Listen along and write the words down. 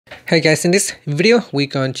Hey guys, in this video we're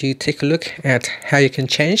going to take a look at how you can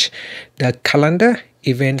change the calendar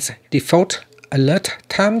events default alert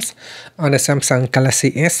times on the Samsung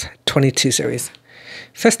Galaxy S22 series.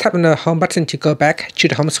 First, tap on the home button to go back to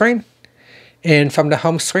the home screen, and from the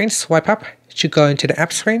home screen swipe up to go into the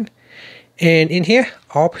app screen, and in here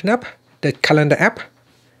open up the calendar app.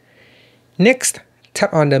 Next,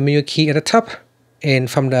 tap on the menu key at the top,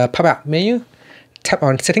 and from the pop-up menu tap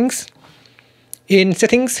on settings. In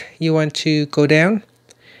settings, you want to go down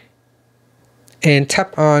and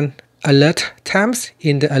tap on alert times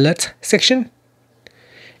in the alert section.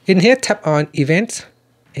 In here, tap on events,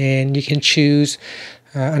 and you can choose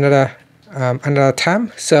another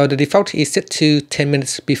time. So the default is set to 10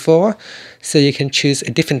 minutes before, so you can choose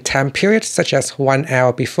a different time period, such as 1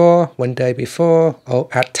 hour before, 1 day before, or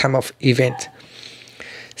at time of event.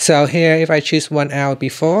 So here, if I choose 1 hour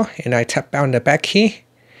before and I tap on the back key,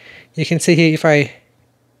 you can see here if I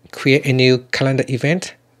create a new calendar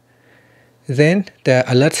event, then the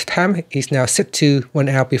alert time is now set to 1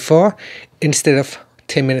 hour before instead of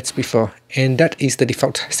 10 minutes before, and that is the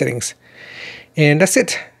default settings. And that's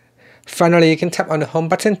it. Finally, you can tap on the home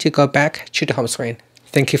button to go back to the home screen.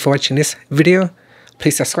 Thank you for watching this video.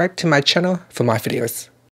 Please subscribe to my channel for more videos.